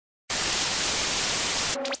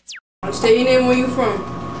State your name, where you from?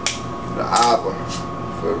 The Opera,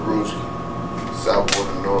 Flip Ruskii, Southport,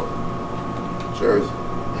 North Jersey.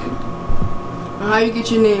 How you get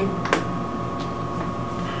your name?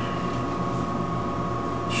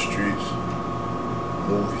 Streets,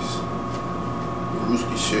 movies. The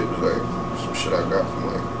Ruskii shit was like some shit I got from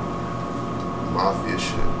like mafia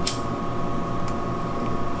shit.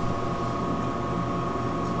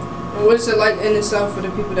 And what is it like in the South for the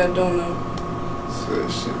people that don't know?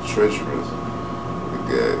 Shit treacherous.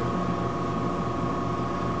 Good.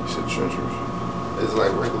 Shit treacherous. It's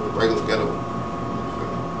like regular ghetto.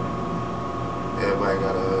 Everybody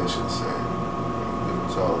got a hood shit the same.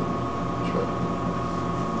 It's all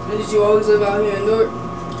And did you always live out here in Newark?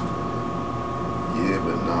 Yeah,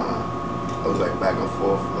 but nah. I was like back and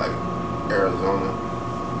forth, like Arizona.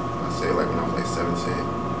 I say like when I was like 17.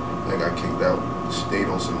 I got kicked out. Stayed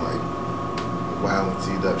on some like wild and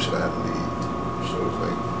teed up shit I had to leave. So it's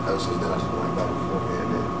like, ever since then I just went back and forth here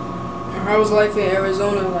and there. And how was life in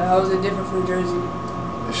Arizona? Like, how was it different from Jersey?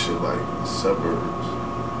 That shit like suburbs.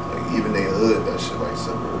 Like even they hood, that shit like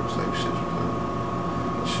suburbs. Like shit,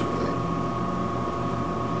 that shit like,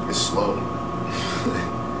 it's slow.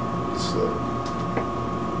 It's slow.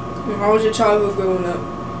 And how was your childhood growing up?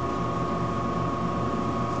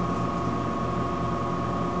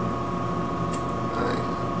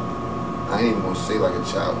 I ain't even gonna say like a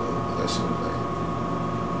childhood, but that shit was like,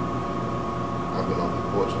 I've been on the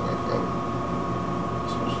porch like forever.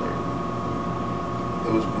 So it's like,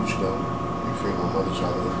 it was Gucci though. You feel my mother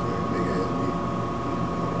tried to make it me.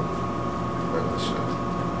 Regular shit.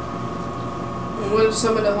 And what are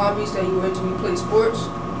some of the hobbies that you were into? You play sports?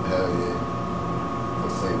 Hell yeah. I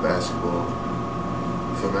played basketball.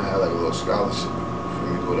 You feel me? I had like a little scholarship. You feel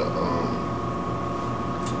me? Go to,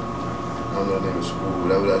 I don't know the name of school,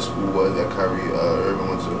 whatever that school was that Kyrie Irving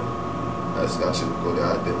went to. That scholarship to go there.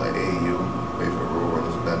 I did like AAU, pay for the road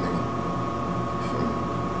runners with that nigga. You feel me?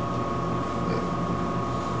 Yeah.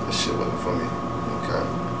 That shit wasn't for me. Okay.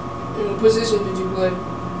 And what position did you play?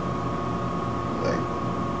 Like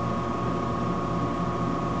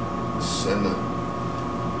center.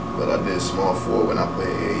 But I did small forward when I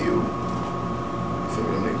played AAU. You feel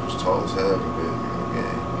me? Them niggas was tall as hell compared to me in the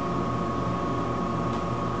game.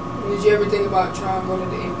 Did you ever think about trying to go to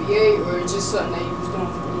the NBA, or just something that you was doing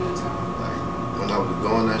for the meantime? Like, when I was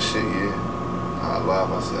doing that shit, yeah, I lied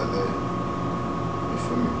if I said that. You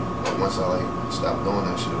feel me? But once I like stopped doing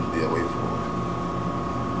that shit, it was the way forward.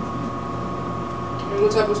 And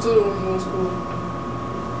what type of student were you in school?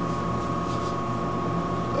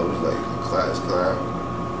 I was like a class clown.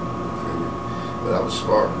 You feel me? But I was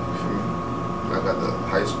smart. You feel me? When I got to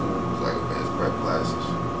high school, it was like advanced prep classes.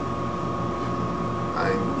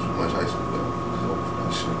 I ain't go too much high school though, for that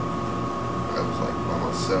shit. I was like by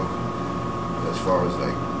myself. As far as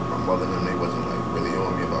like my mother and them, they wasn't like really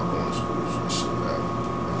on me about going to school, so that shit was out.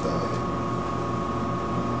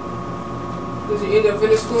 Did you end up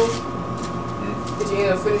finishing school? Did you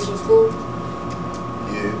end up finishing school?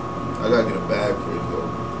 Yeah, I gotta get a bag first though.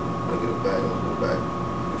 When I get a bag, I'm gonna go back.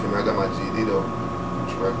 You feel me? I got my GED though.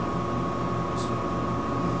 That's right.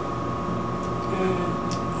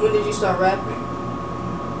 When did you start rapping?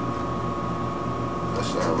 I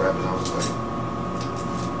started rapping, I was like,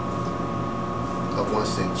 I want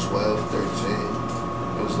to say 12, 13.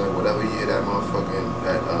 It was like whatever year that motherfucking,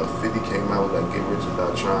 that 50 came out with like Get Rich or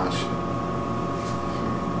Die Trying shit.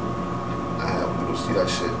 I had to go see that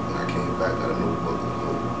shit and I came back, got a notebook and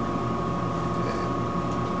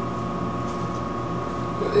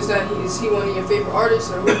Is he one of your favorite artists,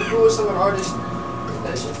 or who are some of the artists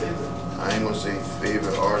that's your favorite? I ain't gonna say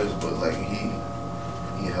favorite artist, but like he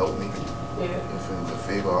helped me. Yeah. If it was a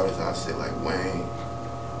favorite artist, I'd say like Wayne,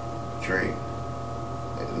 Drake,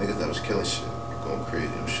 like the niggas that was killing shit, going crazy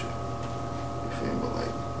and shit. You feel me? But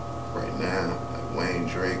like right now, like Wayne,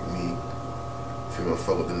 Drake, me, you feel me? I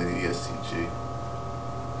fuck with the nigga ESTG. You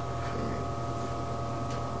feel me?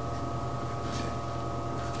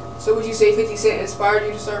 So would you say 50 Cent inspired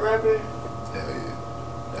you to start rapping? Hell yeah.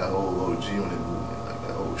 That whole OG on it movement, like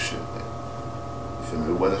that whole shit, like, you feel me? If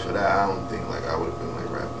it wasn't for that, I don't think like I would have been like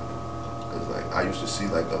rapping. Cause like I used to see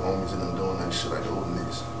like the homies and them doing that shit, like the old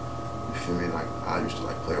niggas. You feel me? Like I used to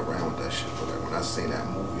like play around with that shit, but like when I seen that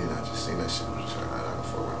movie and I just seen that shit, it was just like I can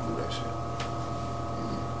fuck around and do that shit.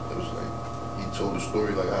 It was like he told the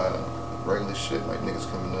story like how regular shit, like niggas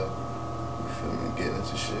coming up, you feel me, getting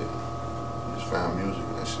into shit. You just found music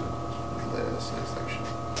and that shit. That sense type shit.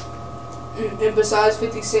 And besides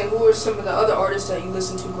 50 Cent, who are some of the other artists that you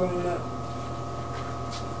listened to growing up?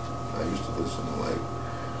 I used to listen to like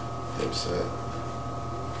Dipset,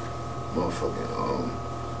 motherfucking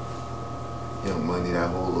Young Money, that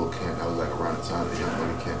whole little camp. That was like around the time the Young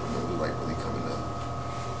Money camp, and it was like really coming up.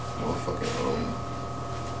 Motherfucking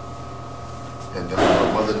and then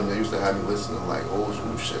my mother them, they used to have me listen to like old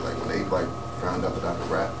school shit. Like when they like found out that I could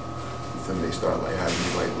rap, you feel me? They started like having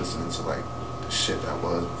me like listening to like the shit that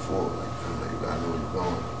was before. Like, you feel me? Like, you gotta know where you're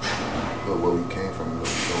going, but where we came from, and where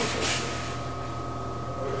we're going, type shit.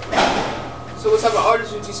 So what type of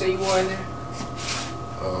artists would you say you were in there?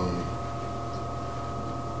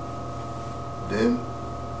 Then.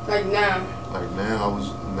 Like now. Like now, I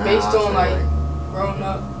was now. Based I on like like growing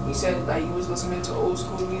up, you said like you was listening to old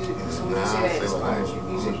school music. yeah, So would now you say I that say like inspires your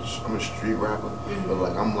music? I'm a street rapper, but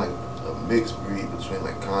like I'm like a mixed breed between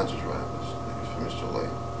like conscious rappers. Like, you feel me? So like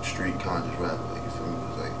street conscious rapper. Like, you feel me?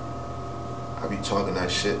 'Cause like I be talking that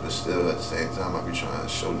shit, but still at the same time I be trying to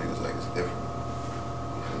show niggas like it's different.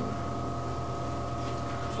 You feel me?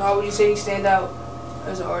 So how would you say you stand out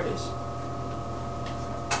as an artist?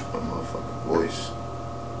 My motherfucking voice.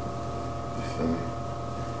 You feel me?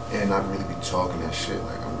 And I really be talking that shit.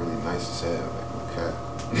 Like I'm really nice as hell. Like no cap.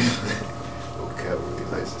 No cap,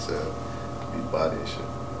 really nice as hell. Be body and shit.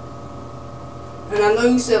 And I know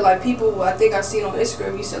you said like people, I think I seen on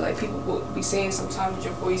Instagram, you said like people would be saying sometimes that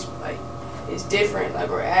your voice like is different, like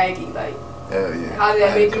or aggy, like. Hell yeah. How did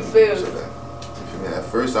that make you feel? You feel me? At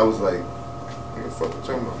first I was like, what the fuck you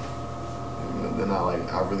talking about? And then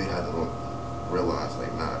I really had to realize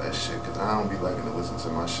like, nah, that shit, cause I don't be liking to listen to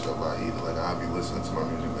my shit a lot either. Like I'll be listening to my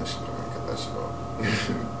music and that shit, I'm gonna cut that shit off.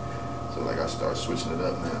 So like I start switching it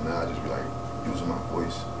up now. Now I just be like using my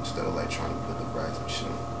voice instead of like trying to put the raspy shit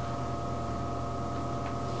on.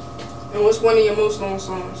 And what's one of your most known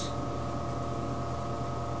songs?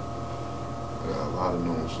 I got a lot of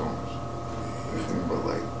known songs. You feel me? But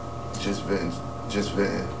like just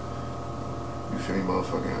venting. You feel me?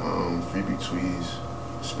 Motherfucking Freebie Tweez,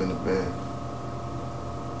 Spin the Band,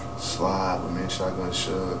 Slide with me and Shotgun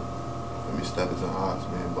Shug. You feel me? Steppers and Ops,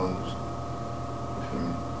 man, Bundles. You feel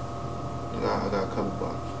me? I got a couple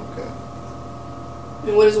boxes, okay.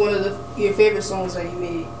 And what is one of your favorite songs that you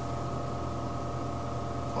made?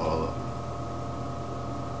 All of them.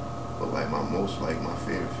 But like my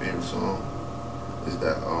favorite song is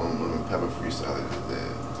that Lemon Pepper freestyle that is there.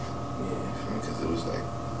 Yeah. You feel me? Because it was like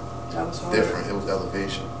That was hard. different. It was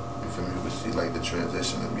elevation. You feel me? You could see like the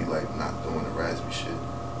transition of me like not doing the raspy shit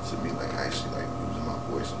to me like actually like using my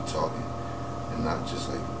voice and talking and not just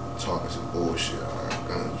like talking some bullshit. Alright,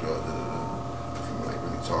 guns, drugs, You feel me? Like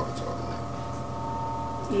really talking.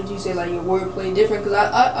 Did you say like your wordplay different? Cause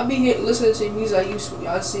I be here listening to your music.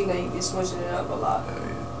 I see that you be switching it up a lot. Hell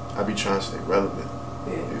yeah. I be trying to stay relevant.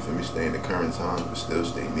 Yeah. You feel me? Stay in the current times, but still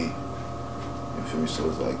stay me. You feel me? So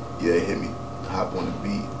it's like, yeah, hit me, hop on the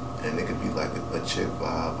beat, and it could be like a chick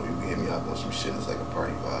vibe, or you can hit me hop on some shit that's like a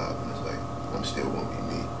party vibe, and it's like, I'm still gonna be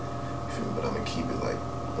me. You feel me? But I'm gonna keep it like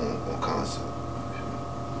on concept. You feel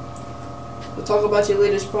me? We'll talk about your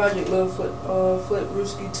latest project, Lil Flip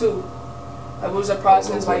Ruskii 2. What was the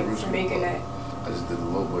process like for making that? I just did the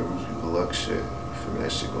Lil Boy Ruskii deluxe shit. You feel me?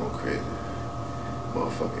 That shit going crazy.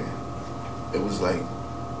 Motherfucking. It was like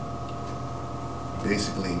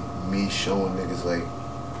basically me showing niggas like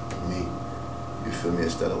me. You feel me?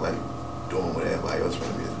 Instead of like doing what everybody else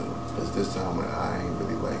wanted me to do. Because this time like, I ain't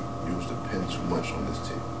really like used the pen too much on this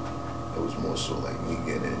tape. It was more so like me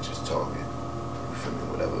getting in and just talking. You feel me?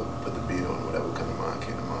 Whatever, put the beat on, whatever came to mind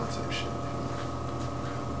type shit.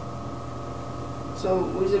 So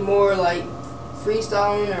was it more like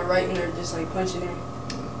freestyling or writing or just like punching in?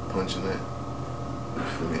 Punching in. You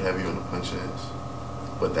feel me? Heavy on the punch ins.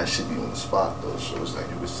 But that should be on the spot though, so it's like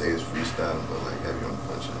you could say it's freestyling, but like heavy on the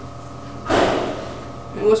punch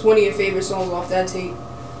in. And what's one of your favorite songs off that tape?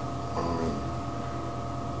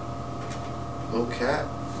 No Cap,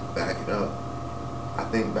 Back It Up. I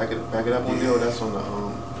think Back It Up on there, that's on the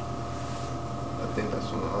I think that's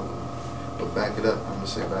on the other one. But Back It Up, I'm gonna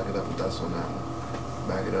say Back It Up, but that's on that one.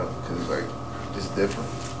 Back It Up, because like, it's different.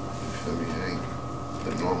 You feel me? It ain't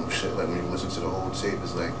the normal shit. Like when you listen to the whole tape,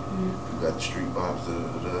 it's like, you got the street vibes, you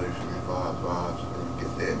feel me? Vibes, and then you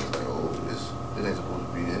get there and it's like, oh, this ain't supposed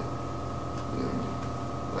to be it. You know what I mean?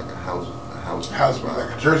 Like a house vibe.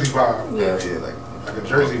 Like a Jersey vibe. Yeah, like a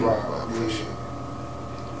Jersey vibe.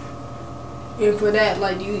 And for that,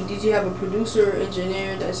 like, did you have a producer or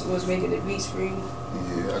engineer that was making the beats for you?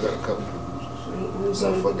 Yeah, I got a couple producers. Who's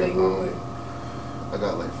some that you work with? I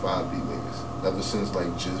got like 5 beat niggas. Ever since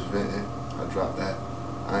like Just Venting, I dropped that.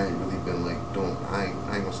 I ain't really been like doing, I ain't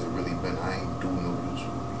gonna say really been, I ain't doing no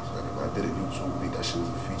YouTube beats. Like if I did a YouTube beat, that shit was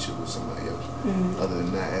a feature with somebody else. Other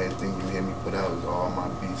than that, everything you hear me put out is all my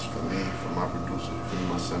beats for me, for my producers, for me,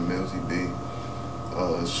 my son Millsy B,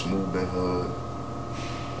 Smooth Ben Hood,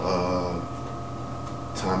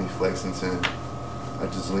 Tommy Flexington. I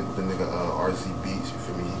just linked with the nigga RZ Beats, you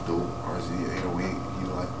feel me? He do RZ 808. He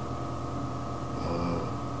like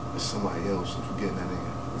it's somebody else. I'm forgetting that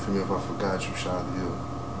nigga. You feel me? If I forgot you, shout out to you. You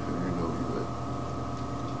feel me? You know you would.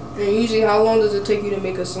 And usually, how long does it take you to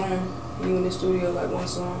make a song? You in the studio, like one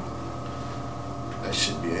song? That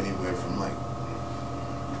should be anywhere from like,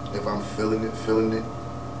 if I'm feeling it,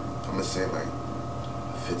 I'm gonna say like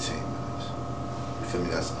 15 minutes. You feel me?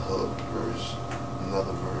 That's a hook, verse,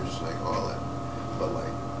 another verse, like all that. But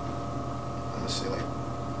like, I'm gonna say like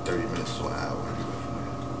 30 minutes to an hour anywhere from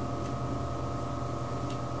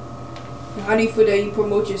And how do you feel that you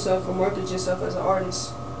promote yourself or market yourself as an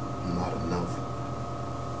artist? there. Not enough.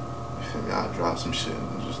 You feel me? I'll drop some shit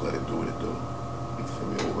and just let it do what it do. You feel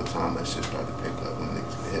me? Over time, that shit start to pick up when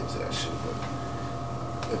niggas get hip to that shit. But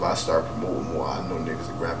if I start promoting more, I know niggas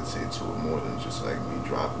will gravitate to it more than just like me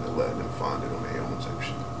dropping it, letting them find it on their own type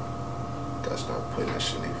shit. Gotta start putting that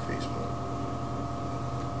shit in their face more.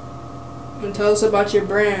 And tell us about your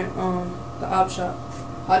brand, the Op Shop.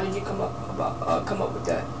 How did you come up with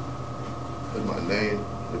that? With my name,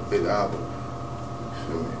 the Big Apple. You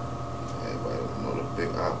feel me? Everybody know the Big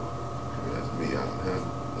Apple. I mean, that's me, I'm him,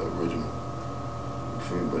 the original. You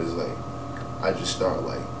feel me? But it's like, I just start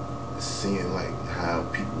like seeing like how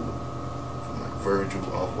people from like Virgil,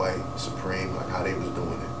 Off-White, Supreme, like how they was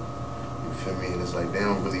doing it. You feel me? And it's like they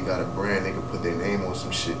don't really got a brand, they can put their name on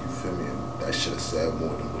some shit, you feel me? And that shit is sad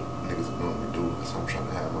more than what niggas would normally do. That's how I'm trying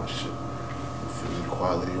to have my shit. You feel me?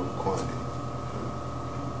 Quality over quantity.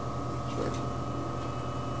 Right.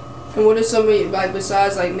 And what are some of your, like,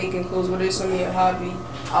 besides like making clothes, what are some of your hobby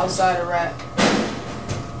outside of rap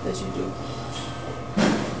that you do?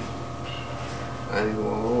 I ain't even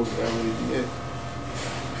gonna hold you, that really be it. You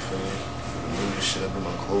feel me? The music shit, I do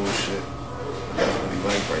my clothes shit. That's what I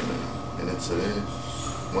like right now. And until then,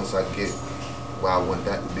 once I get where I want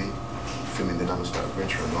that to be, you feel me, then I'm gonna start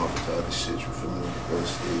venturing off into other shit, you feel me, like real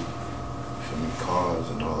estate, you feel me, cars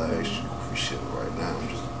and all that extra goofy shit. But right now, I'm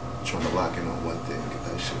just trying to lock in on one thing, get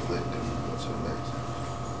that shit lit, then we go to the next.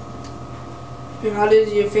 And how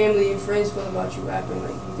did your family and friends feel about you rapping?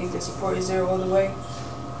 Like, you think the support is there all the way?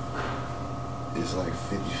 It's like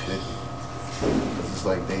 50-50. Cause it's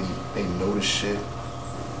like they know the shit,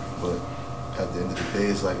 but at the end of the day,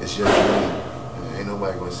 it's like it's your dream. And ain't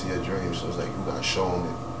nobody gonna see your dream, so it's like you gotta show them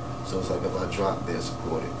it. So it's like if I drop, they'll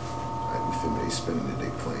support it. Like, you feel me, they spinning it,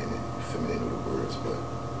 they playing it, you feel me, they know the words, but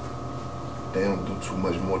they don't do too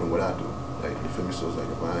much more than what I do. Like, you feel me, so it's like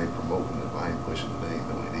if I ain't promoting, if I ain't pushing it, they ain't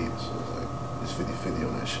doing it either. So it's like, it's 50-50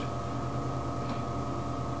 on that shit.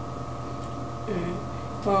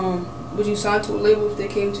 Would you sign to a label if they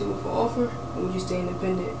came to you with an offer, or would you stay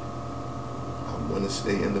independent? I want to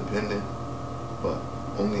stay independent, but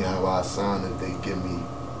only how I sign if they give me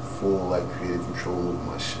full like creative control over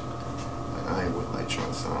my shit. Like, I ain't with like trying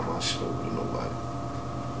to sign my shit over to nobody.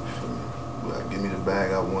 You feel me? Like, give me the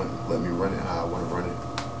bag I want, let me run it how I want to run it.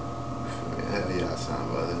 You feel me? Hell yeah, I sign,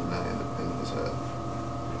 but other than that, independent as hell.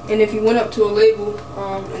 And if you went up to a label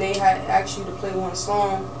and they had asked you to play one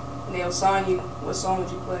song and they'll sign you, what song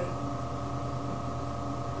would you play?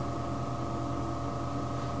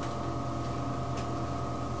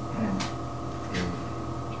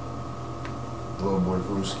 Lil Boy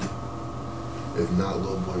Ruskii. If not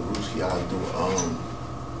Lil Boy Ruskii, I'll do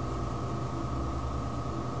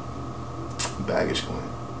Baggage Claim.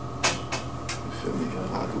 You feel me?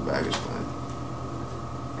 I'll do Baggage Claim.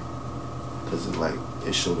 Cause it's like,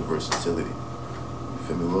 it show the versatility. You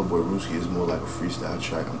feel me? Lil Boy Ruskii is more like a freestyle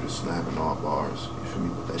track. I'm just snapping all bars. You feel me?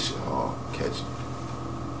 But that shit all catchy.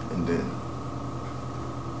 And then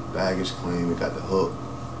Baggage Claim, it got the hook.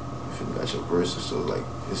 You feel me? Got your verses, so like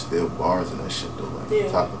it's still bars in that shit though, like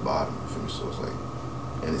top to bottom. You feel me? So it's like,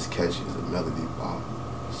 and it's catchy. It's a melody pop.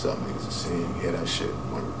 Something niggas are saying, hear that shit,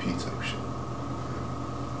 want to repeat type shit.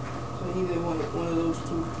 So either one of those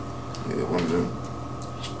two. Yeah, one of them.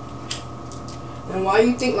 And why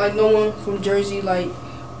you think like no one from Jersey, like,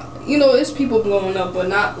 you know, it's people blowing up, but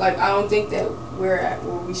not like, I don't think that we're at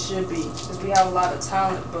where we should be, because we have a lot of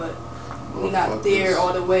talent, but we're not there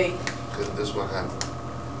all the way. Cause this what happened.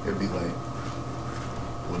 It'd be like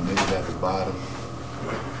when niggas at the bottom,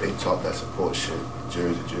 they talk that support shit.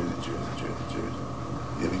 Jersey.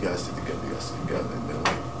 Yeah, we gotta stick together, and then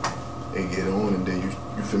like they get on, and then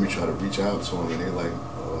you feel me, try to reach out to them, and they like,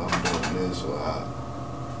 oh, I'm doing this, or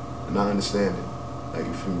and I understand it, like,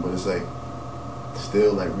 you feel me, but it's like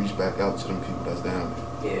still like reach back out to them people that's down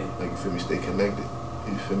there. Yeah. Like, you feel me, stay connected.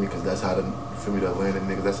 You feel me, cause that's how you feel me, the Atlanta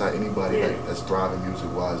niggas, that's how anybody like that's thriving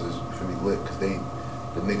music wise is, you feel me, lit, cause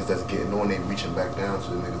the niggas that's getting on, they reaching back down to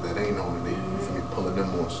the niggas that ain't on, and they, you feel me, pulling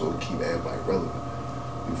them on, so keep everybody relevant.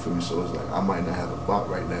 You feel me? So it's like, I might not have a bop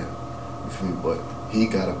right now. You feel me? But he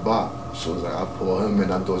got a bop. So it's like, I pull him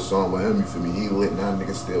in, I do a song with him. You feel me? He lit, now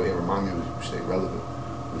niggas still here. Remind me to stay relevant.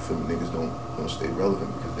 You feel me? Niggas don't stay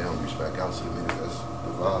relevant because they don't reach back out to the niggas. That's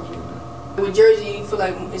the vibes right there. With Jersey, you feel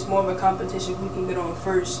like it's more of a competition who can get on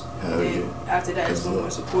first. Hell and then yeah. after that, it's more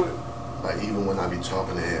support. Like, even when I be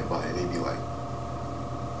talking to everybody, they be like,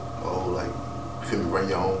 oh, like, you feel me, run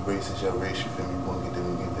your own race, it's your race, you feel me, you want to get there,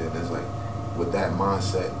 we get there. And it's like, with that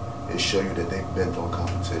mindset, it show you that they bent on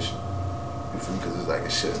competition. You feel me? Because it's like,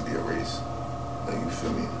 it shouldn't be a race. Like, you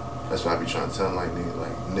feel me? That's why I be trying to tell them, like, nigga,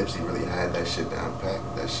 like, Nipsey really had that shit down packed.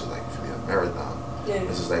 That shit, like, you feel me, a marathon. Yeah.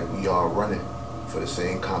 It's just like, we all running for the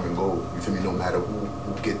same common goal. You feel me? No matter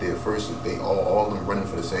who get there first, they all of them running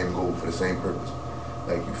for the same goal, for the same purpose.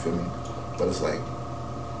 Like, you feel me? But it's like,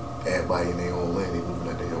 everybody in their own lane, they moving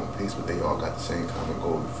at their own pace, but they all got the same common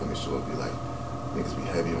goal, you feel me? So it'd be like, niggas be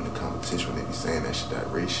heavy on the competition when they be saying that shit, that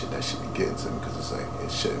race shit, that shit be getting to me, because it's like,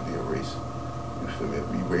 it shouldn't be a race. You feel me? If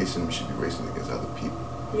we racing, we should be racing against other people.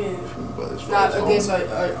 Yeah. You feel me? But as far not against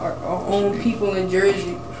our own people in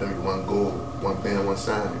Jersey. You feel me? One goal, one band, one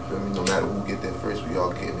sign, you feel me? No matter who get there first, we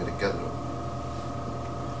all getting there together.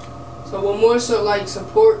 So with more so like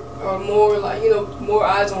support or more like, you know, more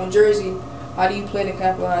eyes on Jersey, how do you plan to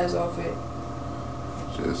capitalize off it?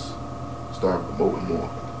 Just start promoting more.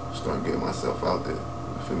 Start getting myself out there.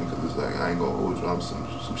 You feel me? Because it's like, I ain't gonna hold you, I'm some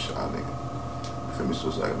shy nigga. You feel me? So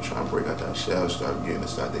it's like, I'm trying to break out that shell, start getting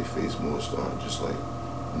inside their face more, start just like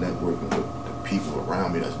networking with the people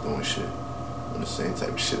around me that's doing shit on the same type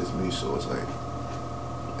of shit as me. So it's like,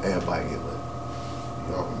 everybody get lit.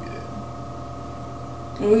 Y'all gonna be there.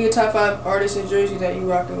 And who your top 5 artists in Jersey that you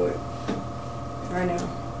rocking with right now?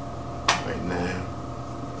 Right now,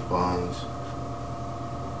 Bonds,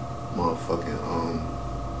 motherfucking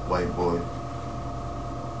White Boy,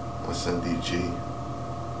 my son DG.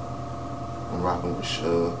 I'm rocking with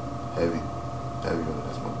Shug, Heavy,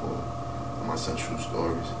 that's my boy. And my son True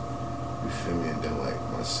Stories, you feel me? And then like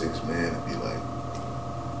my 6th man would be like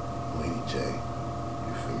Lady J,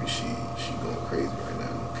 you feel me? She going crazy right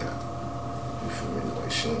now, no cap. You feel me?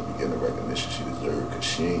 Like she ain't be getting the recognition she deserves, cause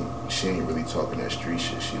she ain't really talking that street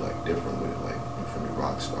shit. She like different with it, like, you feel me?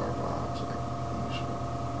 Rock star vibes, like.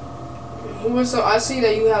 So I see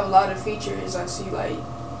that you have a lot of features. I see like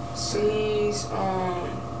C's,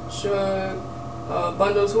 Shug,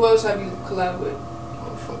 Bundles. Who else have you collabed with?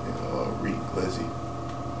 Motherfucking Reek, Lizzie,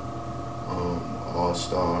 All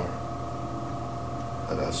Star.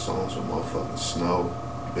 I got songs with motherfucking Snow,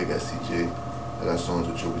 Big STG. I got songs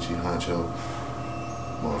with Juba G Honcho.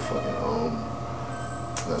 Motherfucking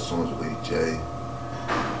I got songs with Lady J. I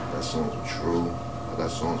got songs with True. I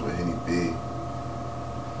got songs with Henny B.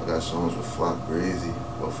 I got songs with Flock Brazy,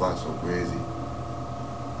 well, Flock So Brazy.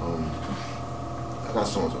 I got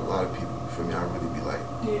songs with a lot of people, you feel me? I really be like,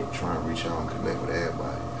 trying to reach out and connect with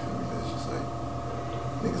everybody, you feel me? It's just like,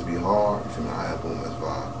 niggas be hard, you feel me? I have boom, let's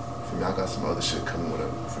vibe. You feel me? I got some other shit coming with it,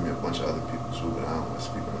 you feel me? A bunch of other people too, but I don't want to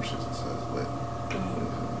speak on them shits until it's lit.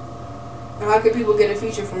 And how can people get a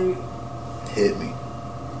feature from you? Hit me.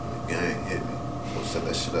 The gang, hit me. We'll set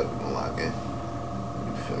that shit up, we're gonna lock in.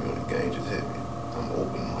 You feel me? When the gang just hit me. I'm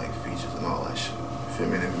open like features and all that shit. You feel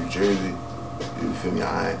me? And in New Jersey, you feel me?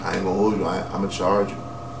 I ain't gonna hold you. I'm gonna charge you.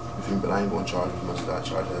 You feel me? But I ain't gonna charge you as much as I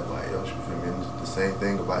charge everybody else. You feel me? And it's the same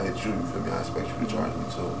thing if I hit you. You feel me? I expect you to charge me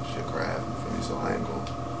too. It's your craft. You feel me? So I ain't gonna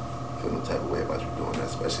feel no type of way about you doing that,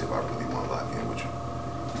 especially if I really want to lock in with you.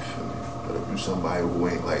 You feel me? But if you somebody who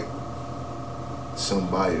ain't like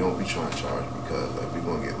somebody, don't be trying to charge me because like we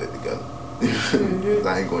gonna get lit together.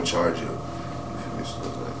 I ain't gonna charge you. You feel me? So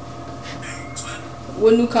it's like.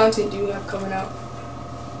 What new content do you have coming out?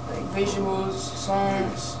 Like visuals,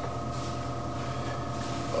 songs?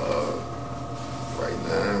 Right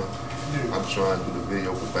now, I'm trying to do the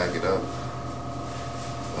video for Back It Up.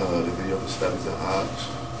 The video for Studies and Ops.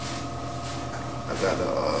 I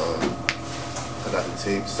got the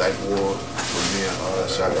tape, Psych Ward, with me and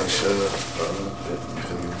Shotgun Shug. You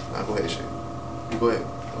feel me? Nah, go ahead, shit. You go ahead.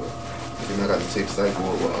 You know, I got the tape, Psych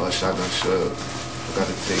Ward with Shotgun Shug. I got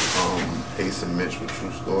to take Ace and Mitch with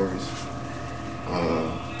True Stories.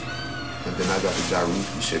 And then I got the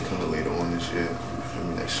Jaruski shit coming later on this year. You feel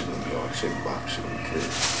me? That shit gonna be all chick bop, shit gonna be crazy.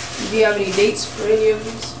 Do you have any dates for any of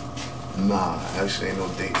these? Nah, actually ain't no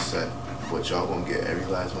date set. But y'all gonna get every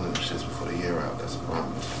last one of them shits before the year out. That's a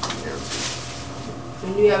promise. Guaranteed.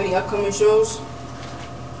 And do you have any upcoming shows?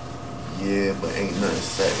 Yeah, but ain't nothing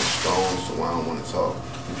set in stone, so I don't want to talk.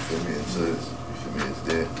 You feel me? Until it's, you feel me? It's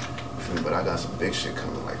there. But I got some big shit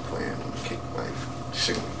coming, like playing on the kick, like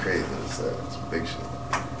shit gonna be crazy. It's some big shit.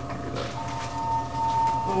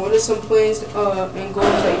 What are some plans and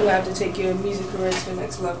goals that you have to take your music career to the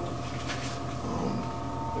next level?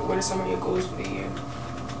 What are some of your goals for the year?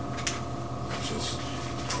 Just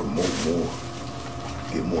promote more,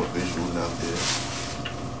 get more visuals out there.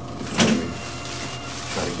 You feel me?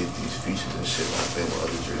 Try to get these features and shit locked in with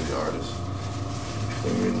other Jersey artists. You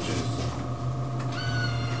feel me? And just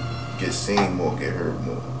get seen more, get heard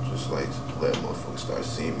more. Just like let motherfuckers start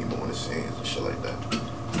seeing me more in the scenes and shit like that.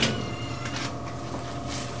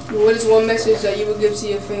 What is one message that you would give to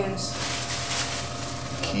your fans?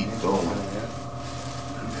 Keep going.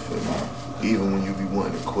 You feel me? Even when you be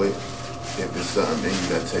wanting to quit, if it's something then you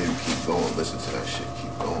gotta tell you keep going, listen to that shit,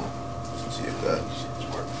 keep going. Listen to your gut.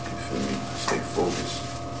 You feel me? Stay focused.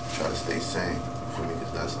 Try to stay sane. You feel me?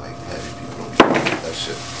 Because that's like heavy. People don't be that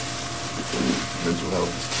shit. You feel me? Mental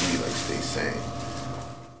health is key, like stay sane.